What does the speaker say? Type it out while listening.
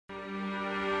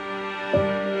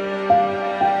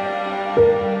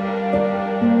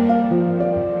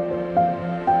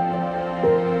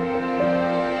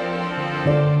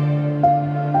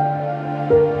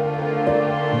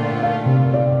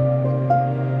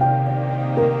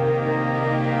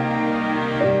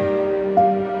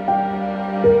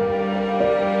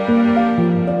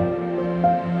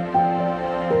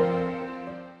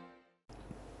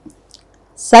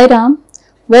Sai Ram.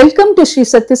 Welcome to Sri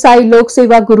Sathya Sai Lok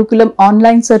Seva Gurukulam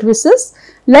online services.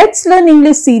 Let's learn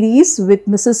English series with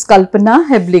Mrs. Kalpana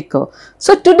Heblekar.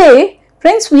 So today,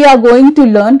 friends, we are going to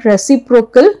learn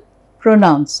reciprocal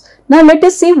pronouns. Now let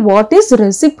us see what is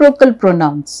reciprocal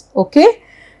pronouns. Okay.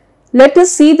 Let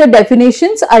us see the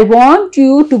definitions. I want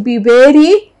you to be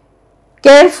very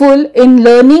careful in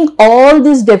learning all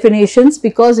these definitions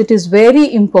because it is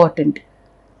very important.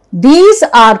 These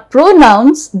are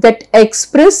pronouns that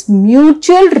express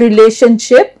mutual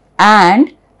relationship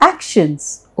and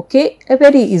actions. Okay,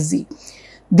 very easy.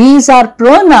 These are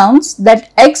pronouns that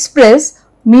express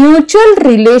mutual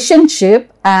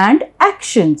relationship and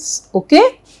actions.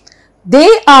 Okay, they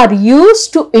are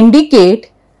used to indicate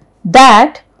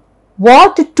that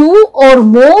what two or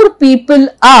more people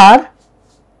are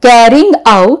carrying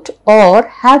out or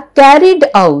have carried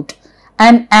out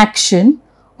an action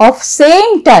of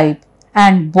same type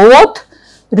and both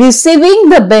receiving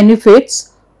the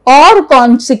benefits or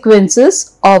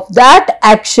consequences of that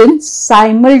action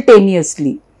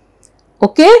simultaneously.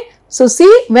 Okay. So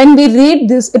see, when we read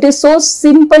this, it is so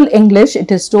simple English,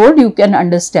 it is told, you can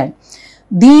understand.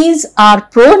 These are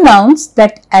pronouns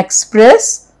that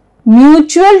express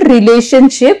mutual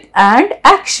relationship and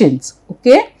actions.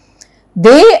 Okay.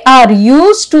 They are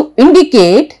used to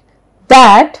indicate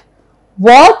that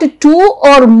what two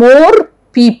or more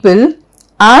people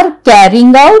are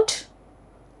carrying out,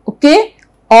 okay,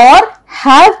 or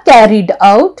have carried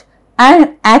out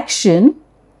an action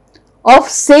of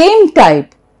same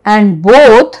type and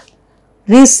both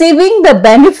receiving the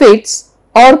benefits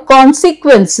or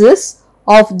consequences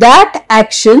of that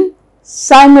action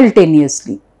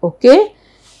simultaneously. Okay.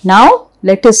 Now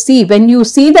let us see. When you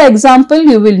see the example,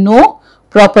 you will know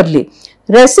properly.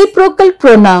 Reciprocal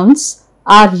pronouns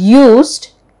are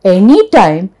used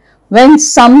anytime when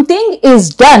something is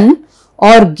done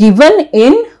or given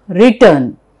in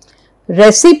return.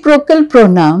 Reciprocal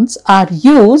pronouns are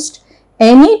used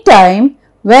anytime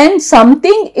when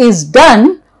something is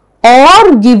done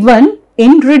or given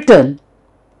in return.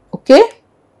 Okay.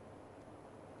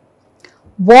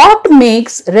 What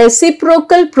makes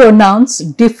reciprocal pronouns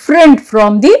different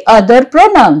from the other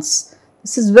pronouns?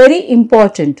 This is very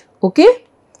important. Okay.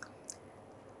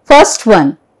 First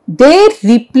one, they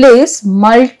replace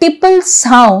multiple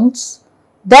sounds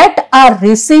that are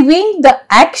receiving the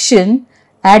action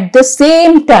at the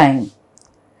same time.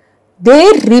 They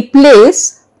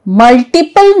replace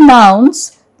multiple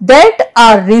nouns that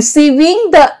are receiving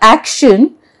the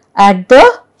action at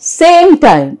the same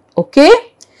time. Okay.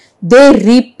 They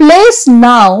replace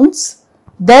nouns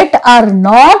that are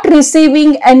not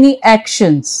receiving any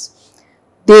actions.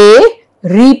 They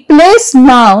replace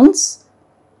nouns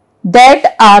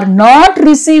that are not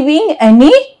receiving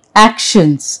any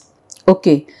actions.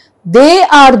 Okay. They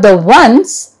are the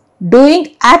ones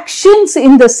doing actions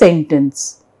in the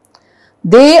sentence.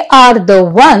 They are the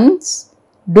ones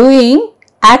doing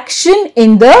action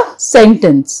in the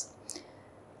sentence.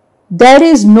 There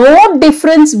is no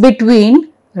difference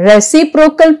between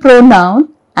reciprocal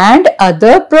pronoun and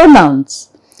other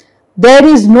pronouns. There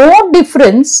is no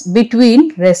difference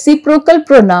between reciprocal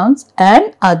pronouns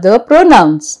and other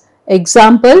pronouns.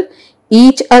 Example,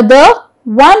 each other,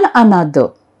 one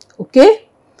another. Okay.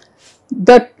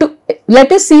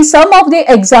 Let us see some of the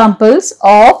examples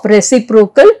of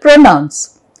reciprocal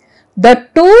pronouns. The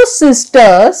two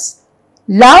sisters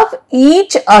love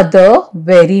each other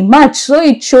very much. So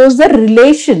it shows the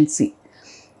relationship.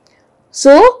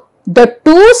 So the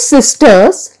two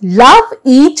sisters love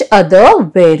each other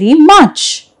very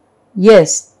much.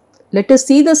 Yes. Let us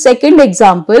see the second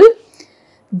example.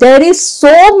 There is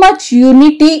so much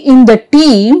unity in the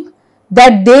team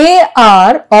that they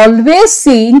are always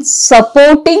seen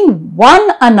supporting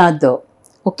one another.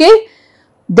 Okay.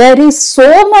 There is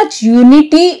so much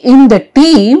unity in the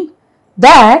team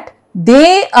that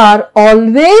they are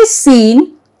always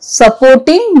seen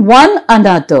supporting one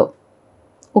another.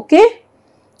 Okay.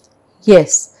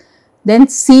 Yes. Then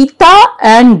Sita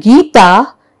and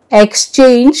Geeta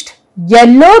exchanged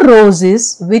yellow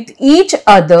roses with each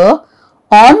other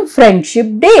on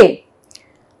Friendship Day.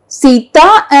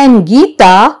 Sita and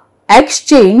Geeta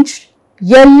exchanged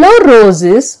yellow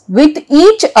roses with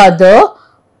each other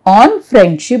on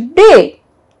Friendship Day.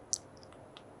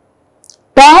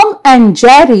 Tom and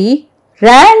Jerry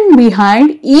ran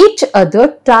behind each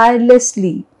other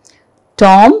tirelessly.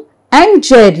 Tom and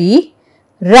Jerry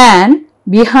ran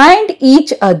behind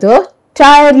each other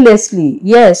tirelessly.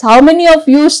 Yes, how many of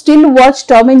you still watch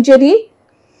Tom and Jerry?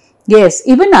 Yes,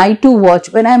 even I too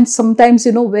watch. When I am sometimes,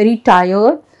 very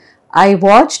tired, I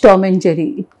watch Tom and Jerry.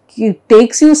 It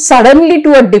takes you suddenly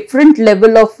to a different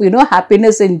level of,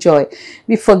 happiness and joy.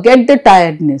 We forget the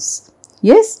tiredness.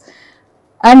 Yes.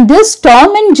 And this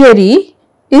Tom and Jerry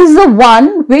is the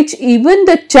one which even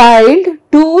the child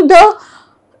to the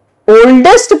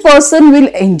oldest person will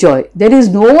enjoy. There is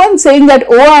no one saying that,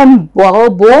 oh, I am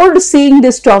bored seeing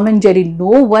this Tom and Jerry.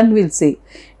 No one will say.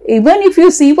 Even if you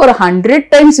see for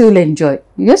 100 times, you will enjoy.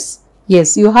 Yes,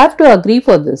 yes, you have to agree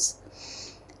for this.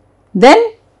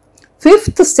 Then,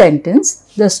 fifth sentence,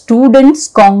 the students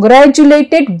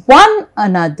congratulated one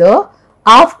another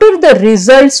after the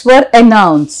results were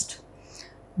announced.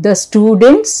 The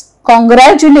students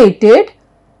congratulated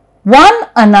one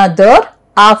another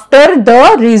after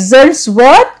the results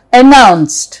were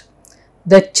announced.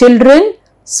 The children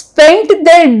spent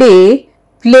their day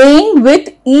playing with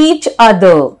each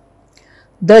other.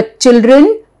 The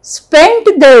children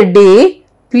spent their day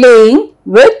playing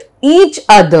with each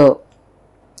other.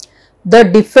 The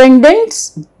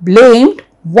defendants blamed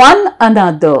one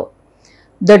another.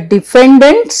 The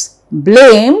defendants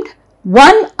blamed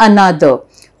one another.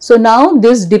 So now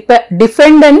this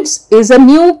defendants is a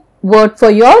new word for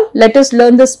you all. Let us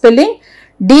learn the spelling.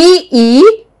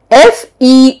 D-E-F-E-N-D-A-N-T-S.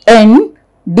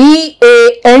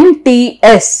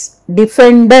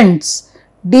 Defendants.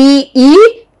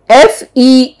 D-E-F-E-N-D-A-N-T-S.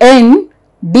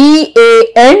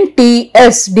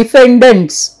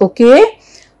 Defendants. Okay.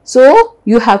 So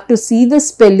you have to see the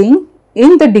spelling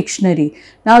in the dictionary.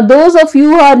 Now those of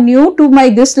you who are new to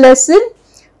this lesson,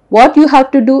 what you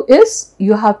have to do is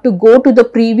you have to go to the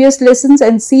previous lessons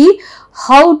and see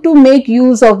how to make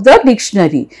use of the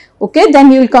dictionary. Okay,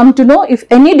 then you will come to know. If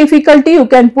any difficulty, you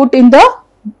can put in the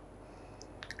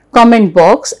comment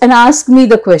box and ask me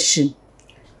the question.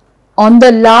 On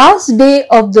the last day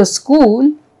of the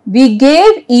school, we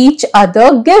gave each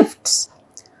other gifts.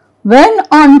 When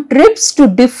on trips to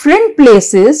different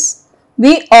places,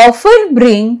 we often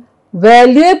bring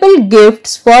valuable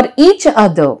gifts for each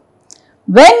other.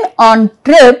 When on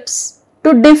trips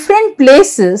to different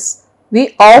places,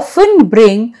 we often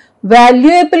bring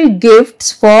valuable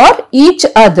gifts for each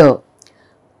other.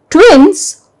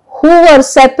 Twins who were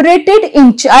separated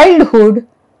in childhood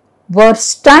were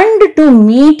stunned to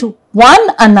meet one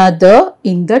another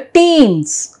in the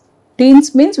teens.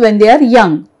 Teens means when they are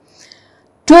young.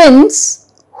 Twins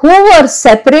who were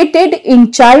separated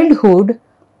in childhood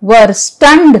were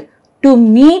stunned to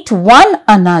meet one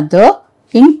another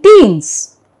in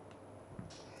teens.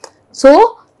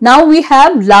 So, now we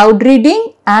have loud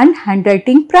reading and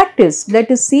handwriting practice. Let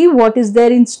us see what is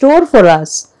there in store for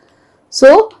us.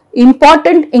 So,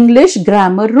 important English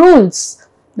grammar rules.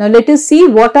 Now, let us see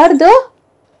what are the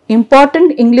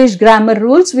important English grammar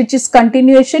rules, which is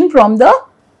continuation from the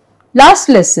last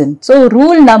lesson. So,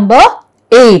 rule number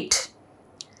 8.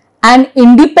 An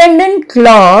independent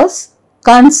clause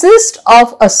consists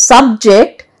of a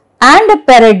subject and a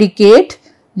predicate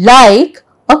like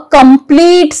a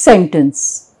complete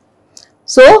sentence.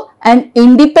 So, an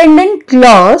independent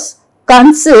clause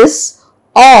consists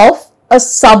of a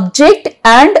subject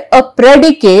and a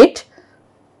predicate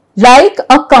like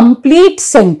a complete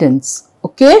sentence.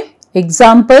 Okay.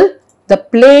 Example, the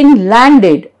plane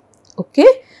landed.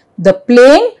 Okay. The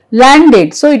plane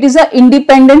landed. So, it is an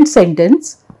independent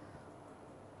sentence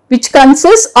which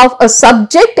consists of a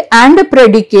subject and a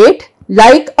predicate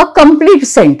like a complete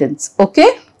sentence.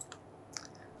 Okay.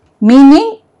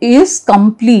 Meaning is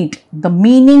complete. The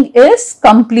meaning is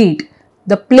complete.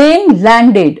 The plane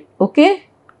landed. Okay.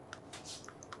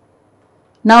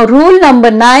 Now, rule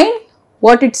number 9,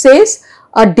 what it says?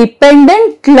 A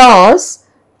dependent clause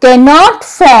cannot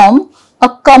form a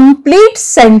complete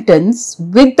sentence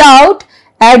without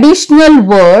additional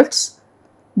words.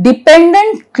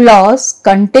 Dependent clause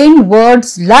contain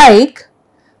words like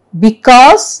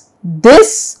because,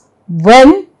 this,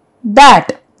 when,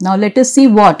 that. Now, let us see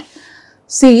what.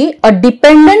 See, a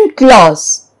dependent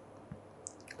clause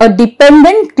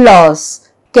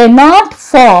cannot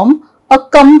form a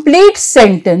complete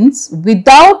sentence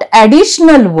without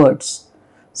additional words.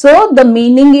 So, the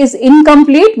meaning is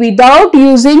incomplete without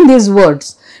using these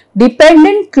words.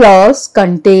 Dependent clause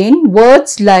contain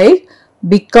words like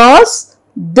because,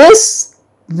 this,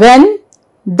 when,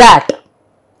 that.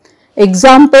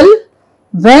 Example,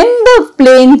 when the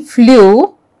plane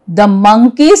flew, the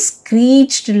monkey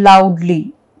screeched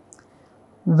loudly.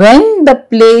 When the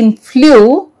plane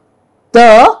flew,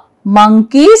 the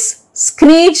monkeys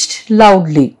screeched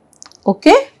loudly.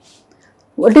 Okay.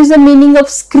 What is the meaning of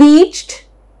screeched?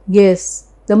 Yes,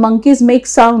 the monkeys make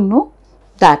sound, no?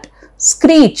 That.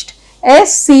 Screeched.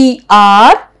 S-C-R-E-E-C-H-E-D.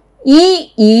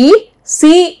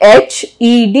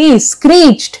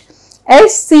 Screeched.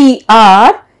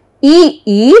 S-C-R-E-E-C-H-E-D.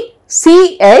 E-E-C-H-E-D,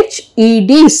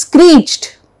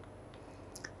 screeched.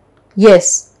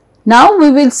 Yes. Now we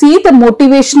will see the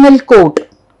motivational quote.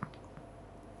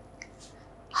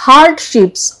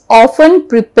 Hardships often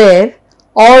prepare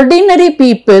ordinary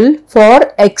people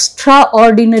for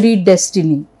extraordinary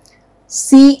destiny.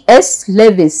 C.S.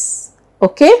 Lewis.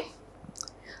 Okay.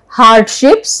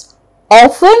 Hardships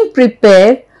often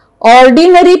prepare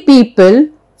ordinary people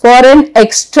for an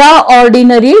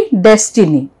extraordinary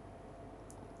destiny.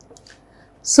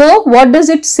 So, what does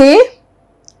it say?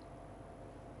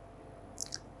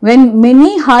 When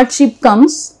many hardship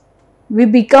comes, we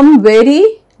become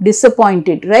very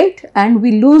disappointed, right? And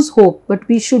we lose hope, but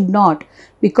we should not,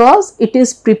 because it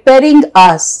is preparing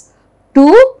us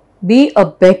to be a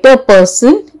better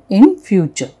person in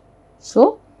future.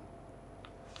 So,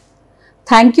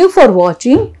 thank you for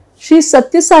watching Sri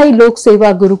Sathya Sai Lok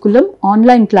Seva Gurukulam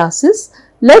online classes.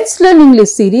 Let's Learn English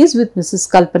series with Mrs.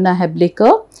 Kalpana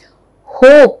Heblekar.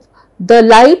 Hope the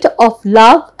light of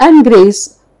love and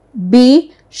grace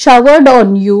be showered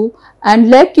on you and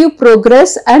let you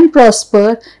progress and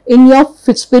prosper in your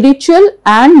spiritual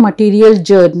and material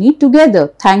journey together.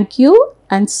 Thank you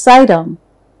and Sai Ram.